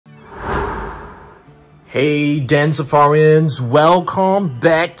Hey Dinosaurians, welcome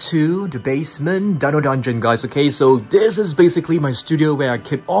back to the basement Dino Dungeon, guys. Okay, so this is basically my studio where I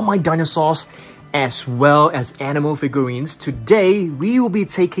keep all my dinosaurs as well as animal figurines. Today, we will be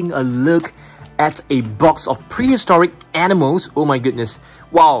taking a look at a box of prehistoric animals. Oh my goodness.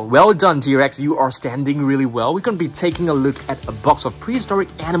 Wow, well done T-Rex, you are standing really well. We're going to be taking a look at a box of prehistoric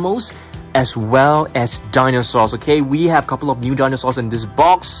animals as well as dinosaurs. Okay, we have a couple of new dinosaurs in this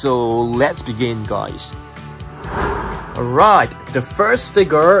box, so let's begin, guys. Alright, the first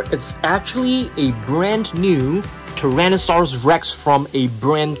figure, it's actually a brand new Tyrannosaurus Rex from a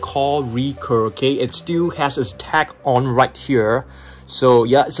brand called Recur. Okay, it still has its tag on right here. So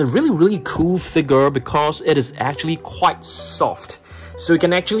yeah, it's a really cool figure because it is actually quite soft. So you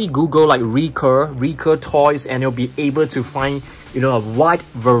can actually Google like Recur toys, and you'll be able to find, you know, a wide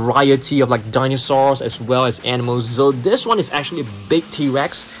variety of like dinosaurs as well as animals. So this one is actually a big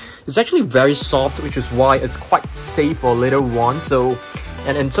T-Rex. It's actually very soft, which is why it's quite safe for a little one. So,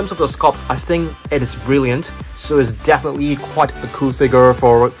 and in terms of the sculpt, I think it is brilliant. So it's definitely quite a cool figure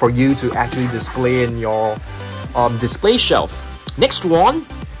for you to actually display in your display shelf. Next one,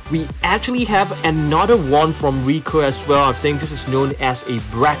 we actually have another one from Recur as well. I think this is known as a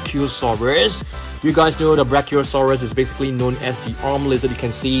Brachiosaurus. You guys know the Brachiosaurus is basically known as the arm lizard. You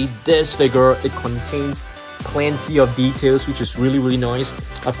can see this figure, it contains plenty of details, which is really nice.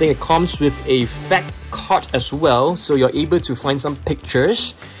 I think it comes with a fact card as well, so you're able to find some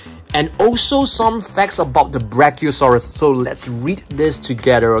pictures and also some facts about the Brachiosaurus. So let's read this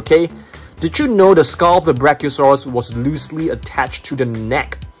together, okay? Did you know the skull of the Brachiosaurus was loosely attached to the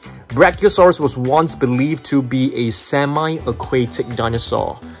neck? Brachiosaurus was once believed to be a semi-aquatic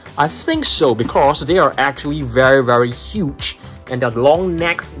dinosaur. I think so, because they are actually very huge, and that long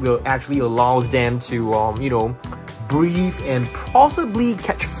neck will actually allows them to you know, breathe and possibly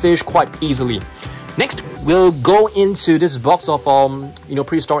catch fish quite easily. Next, we'll go into this box of you know,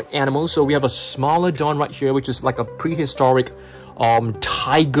 prehistoric animals. So we have a Smilodon right here, which is like a prehistoric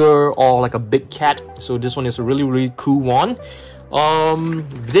tiger or like a big cat. So this one is a really cool one.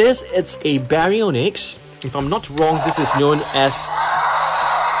 This is a Baryonyx. If I'm not wrong, this is known as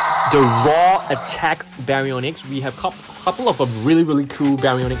the raw attack Baryonyx. We have a couple of really cool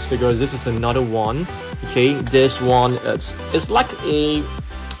Baryonyx figures. This is another one. Okay, this one it's like a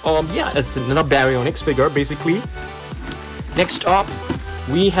yeah, it's another Baryonyx figure basically. Next up,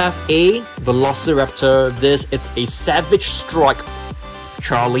 we have a Velociraptor. This is a Savage Strike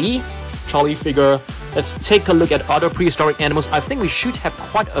Charlie figure. Let's take a look at other prehistoric animals. I think we should have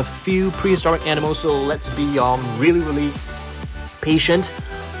quite a few prehistoric animals, so let's be really patient.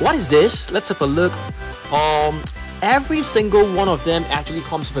 What is this? Let's have a look. Every single one of them actually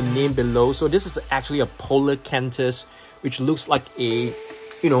comes with a name below. So this is actually a Polycanthus, which looks like a,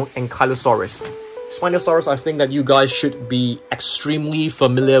 you know, Ankylosaurus. Spinosaurus, I think that you guys should be extremely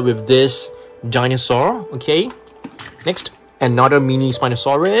familiar with this dinosaur. Okay, next, another mini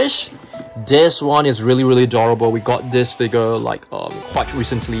Spinosaurus. This one is really adorable. We got this figure like quite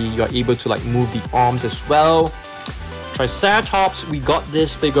recently. You are able to like move the arms as well. Triceratops, we got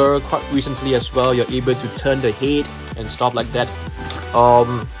this figure quite recently as well. You're able to turn the head and stuff like that.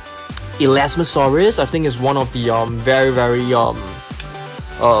 Elasmosaurus, I think, is one of the very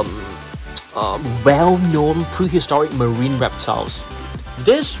well-known prehistoric marine reptiles.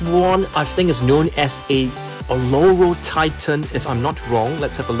 This one, I think, is known as a Olorotitan, if I'm not wrong.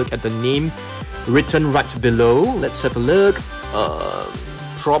 Let's have a look at the name written right below. Let's have a look.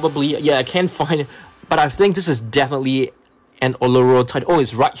 Probably, yeah, I can't find it, but I think this is definitely an Olorotitan. Oh,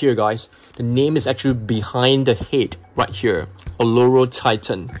 it's right here, guys. The name is actually behind the head right here.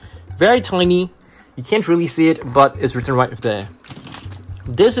 Olorotitan. Very tiny. You can't really see it, but it's written right there.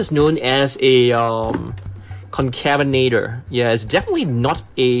 This is known as a concavenator. Yeah, it's definitely not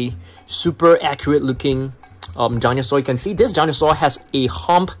a super accurate looking dinosaur. You can see this dinosaur has a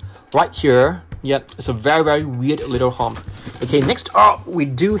hump right here. Yep, it's a very weird little hump. Okay, next up, we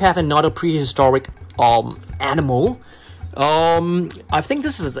do have another prehistoric animal. I think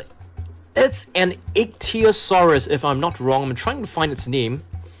this is it's an Ichthyosaurus, if I'm not wrong. I'm trying to find its name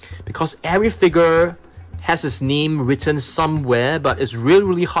because every figure has its name written somewhere, but it's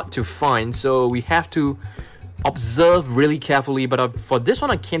really hard to find. So we have to observe really carefully. But for this one,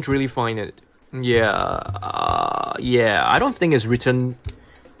 I can't really find it. Yeah, yeah, I don't think it's written.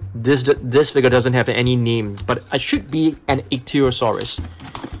 This figure doesn't have any name, but it should be an Ichthyosaurus.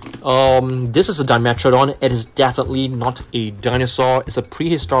 This is a Dimetrodon. It is definitely not a dinosaur. It's a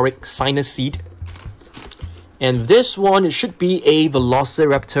prehistoric Sinocid. And this one, it should be a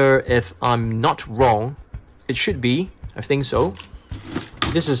Velociraptor, if I'm not wrong. It should be, I think so.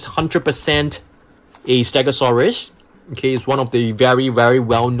 This is 100% a Stegosaurus. Okay, it's one of the very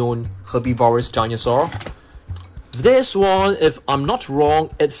well-known herbivorous dinosaur. This one, if I'm not wrong,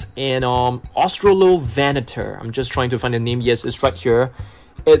 it's an Australopithecus. I'm just trying to find the name. Yes, it's right here.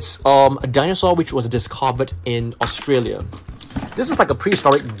 It's a dinosaur which was discovered in Australia. This is like a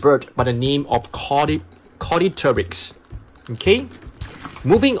prehistoric bird by the name of Caudipteryx. Okay,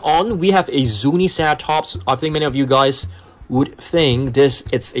 moving on, we have a Zuniceratops. I think many of you guys would think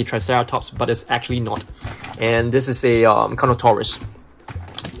it's a Triceratops, but it's actually not. And this is a Carnotaurus.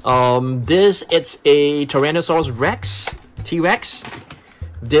 It's a Tyrannosaurus Rex, T-Rex.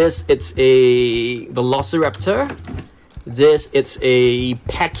 It's a Velociraptor. It's a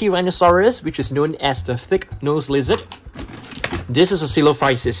Pachyrhinosaurus, which is known as the thick-nosed lizard. This is a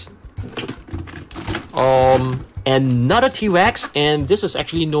Coelophysis. Another T-Rex, and this is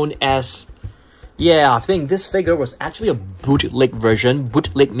actually known as, yeah, I think this figure was actually a bootleg version.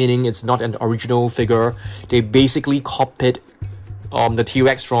 Bootleg meaning it's not an original figure. They basically copied the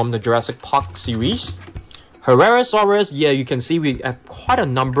T-Rex from the Jurassic Park series. Herrerasaurus, yeah, you can see we have quite a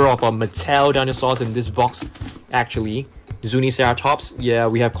number of Mattel dinosaurs in this box, actually. Zuniceratops, yeah,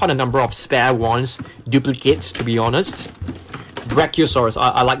 we have quite a number of spare ones, duplicates to be honest. Brachiosaurus,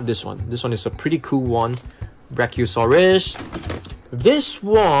 I like this one. This one is a pretty cool one. Brachiosaurus. This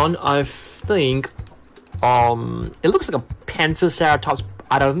one, I think, it looks like a Pentaceratops.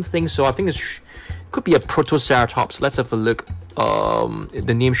 I don't think so. I think it could be a Protoceratops. Let's have a look.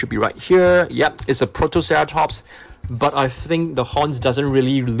 The name should be right here. Yep, it's a Protoceratops, but I think the horns doesn't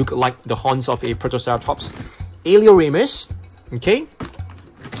really look like the horns of a Protoceratops. Alioramus. Okay.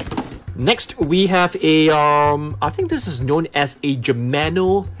 Next, we have a I think this is known as a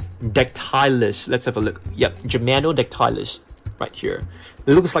Germanodactylus. Let's have a look. Yep, Germanodactylus, right here.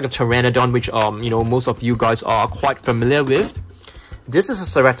 It looks like a pteranodon, which you know, most of you guys are quite familiar with. This is a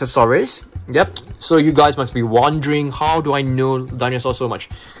Ceratosaurus. Yep. So you guys must be wondering, how do I know dinosaurs so much?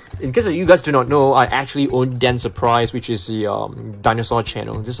 In case you guys do not know, I actually own Dan Surprise, which is the dinosaur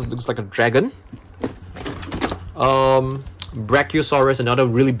channel. This looks like a dragon. Brachiosaurus, another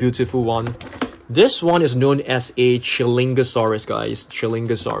really beautiful one. This one is known as a Chilingosaurus, guys.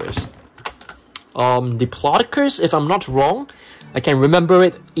 Chilingosaurus. Diplodocus, if I'm not wrong. I can remember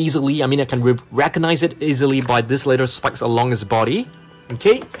it easily. I mean, I can recognize it easily by this little spikes along its body.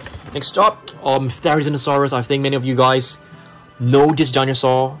 Okay, next up, Therizinosaurus. I think many of you guys know this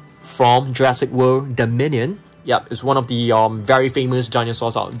dinosaur from Jurassic World Dominion. Yep, it's one of the very famous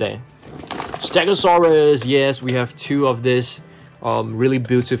dinosaurs out there. Stegosaurus, yes, we have two of this really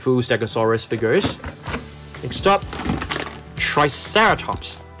beautiful Stegosaurus figures. Next up,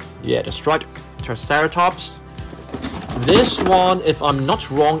 Triceratops. Yeah, that's right, Triceratops. This one, if I'm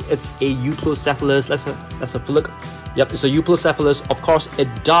not wrong, it's a Euplocephalus. Let's have a look. Yep, it's a Euplocephalus. Of course, it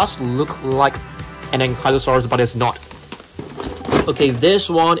does look like an Ankylosaurus, but it's not. Okay, this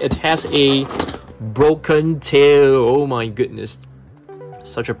one, it has a broken tail. Oh my goodness.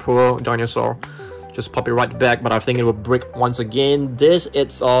 Such a poor dinosaur. Just pop it right back, but I think it will break once again. It's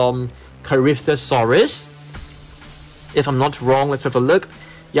Ichthyosaurus. If I'm not wrong, let's have a look.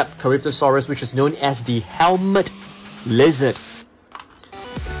 Yep, Ichthyosaurus, which is known as the helmet lizard.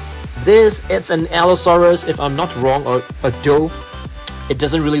 It's an Allosaurus, if I'm not wrong, or a doe. It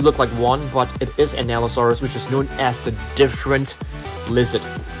doesn't really look like one, but it is an Allosaurus, which is known as the different lizard.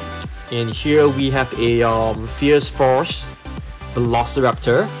 And here we have a fierce force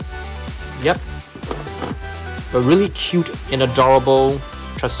Velociraptor. Yep. A really cute and adorable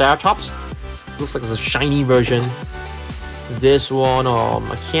Triceratops. Looks like it's a shiny version. This one,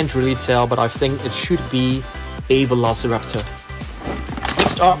 I can't really tell, but I think it should be a Velociraptor.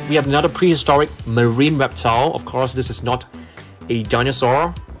 Next up, we have another prehistoric marine reptile. Of course, this is not a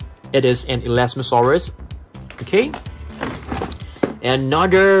dinosaur. It is an Elasmosaurus. Okay.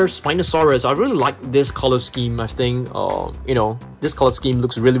 Another Spinosaurus. I really like this color scheme. I think, you know, this color scheme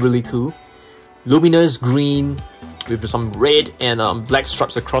looks really cool. Luminous green with some red and black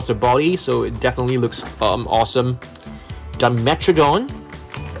stripes across the body, so it definitely looks awesome. Dimetrodon.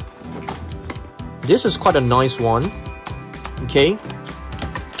 This is quite a nice one. Okay.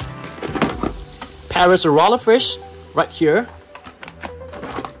 Parasaurolophus right here.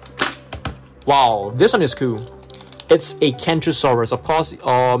 Wow, this one is cool. It's a Kentrosaurus. Of course,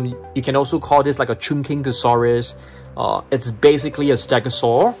 you can also call this like a Chunkingosaurus. It's basically a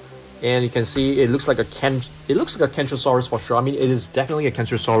stegosaur, and you can see it looks like a Kentrosaurus for sure. I mean, it is definitely a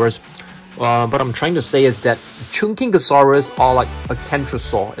Kentrosaurus. But I'm trying to say is that Chunkingosaurus are like a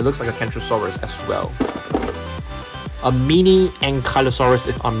Kentrosaur. It looks like a Kentrosaurus as well. A mini Ankylosaurus,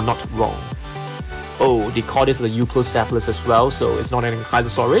 if I'm not wrong. Oh, they call this the Euplocephalus as well, so it's not an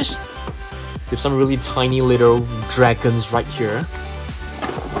Ankylosaurus. with some really tiny little dragons right here.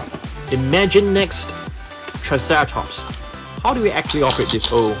 Imagine next Triceratops. How do we actually operate this?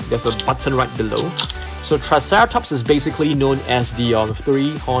 Oh, there's a button right below. So Triceratops is basically known as the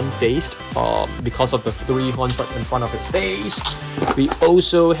three-horn faced because of the three horns right in front of his face. We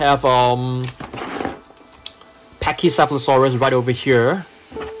also have Pachycephalosaurus right over here.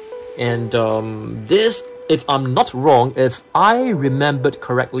 And this, if I'm not wrong, if I remembered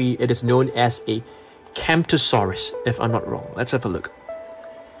correctly, it is known as a Camptosaurus, if I'm not wrong. Let's have a look.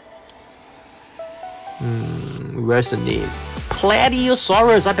 Where's the name?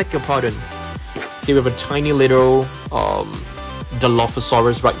 Plesiosaurus, I beg your pardon. Okay, we have a tiny little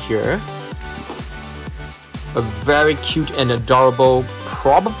Dilophosaurus right here. A very cute and adorable,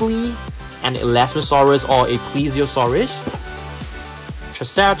 probably an Elasmosaurus or a Plesiosaurus.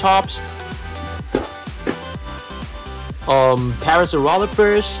 Triceratops.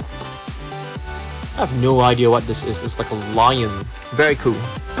 Parasaurolophus. I have no idea what this is. It's like a lion. Very cool.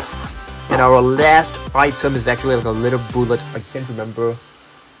 And our last item is actually like a little bullet. I can't remember,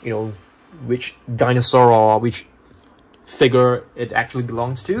 you know, which dinosaur or which figure it actually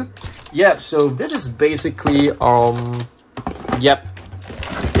belongs to. Yep, so this is basically yep,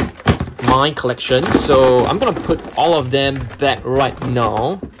 my collection. So I'm gonna put all of them back right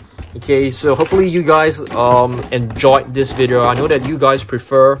now. Okay, so hopefully you guys enjoyed this video. I know that you guys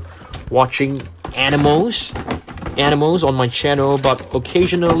prefer watching animals on my channel, but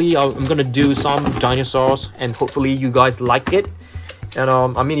occasionally I'm gonna do some dinosaurs, and hopefully you guys like it. And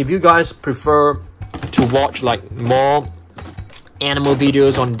I mean, if you guys prefer to watch like more animal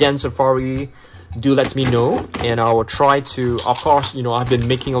videos on Den Safari, do let me know, and I will try to, of course, you know, I've been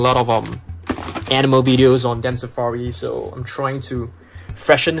making a lot of animal videos on Den Safari, so I'm trying to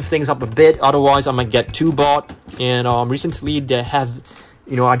freshen things up a bit, otherwise I might get too bored. And recently they have,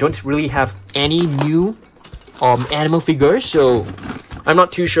 you know, I don't really have any new animal figures, so I'm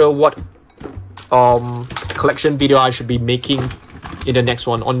not too sure what collection video I should be making in the next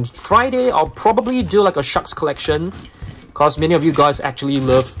one. On Friday, I'll probably do like a sharks collection, because many of you guys actually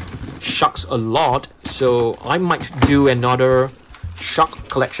love sharks a lot, so I might do another shark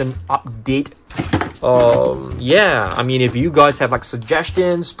collection update. Yeah, I mean, if you guys have like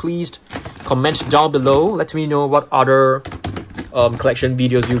suggestions, please comment down below. Let me know what other collection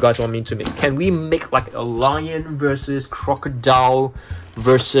videos you guys want me to make. Can we make like a lion versus crocodile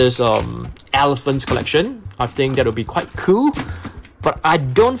versus elephants collection? I think that would be quite cool, but I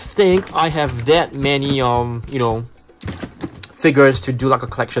don't think I have that many you know, figures to do like a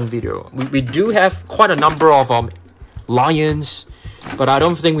collection video. We do have quite a number of lions, but I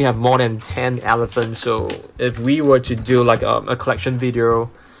don't think we have more than 10 elephants. So if we were to do like a collection video,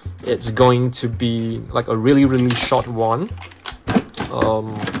 it's going to be like a really short one.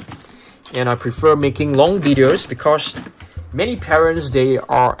 And I prefer making long videos because many parents, they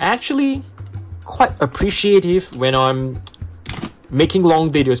are actually quite appreciative when I'm making long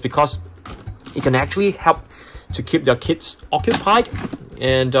videos, because it can actually help to keep their kids occupied.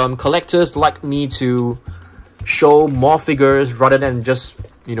 And collectors like me to show more figures rather than just,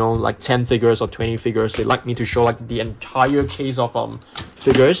 you know, like 10 figures or 20 figures. They like me to show like the entire case of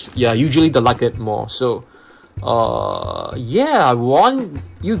figures. Yeah, usually they like it more. So yeah, I want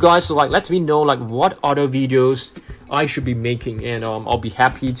you guys to like let me know like what other videos I should be making, and I'll be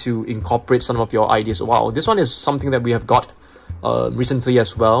happy to incorporate some of your ideas. Wow, this one is something that we have got recently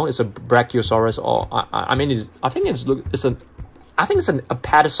as well. It's a Brachiosaurus, or I mean, I think it's an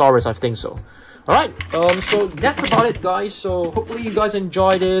Apatosaurus, I think so. All right, so that's about it, guys. So hopefully you guys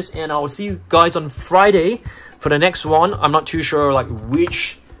enjoy this, and I will see you guys on Friday for the next one. I'm not too sure like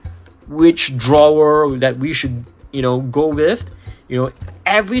which drawer that we should, you know, go with. You know,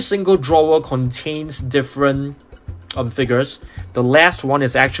 every single drawer contains different figures. The last one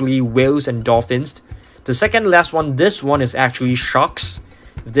is actually whales and dolphins. The second last one, this one, is actually sharks.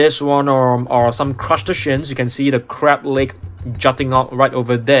 This one are some crustaceans. You can see the crab leg jutting out right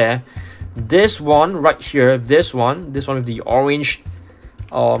over there. This one right here, this one with the orange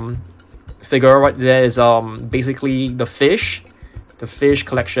figure right there is basically the fish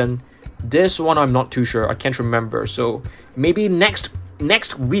collection. This one I'm not too sure, I can't remember. So maybe next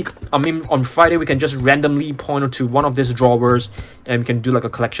week, I mean on Friday, we can just randomly point to one of these drawers and we can do like a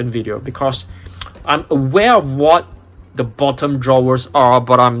collection video, because I'm aware of what the bottom drawers are,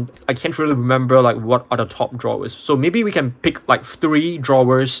 but I can't really remember like what are the top drawers. So maybe we can pick like 3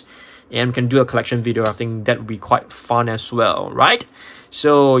 drawers and we can do a collection video. I think that would be quite fun as well, right?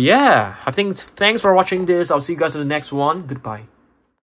 So yeah, I think thanks for watching this. I'll see you guys in the next one. Goodbye.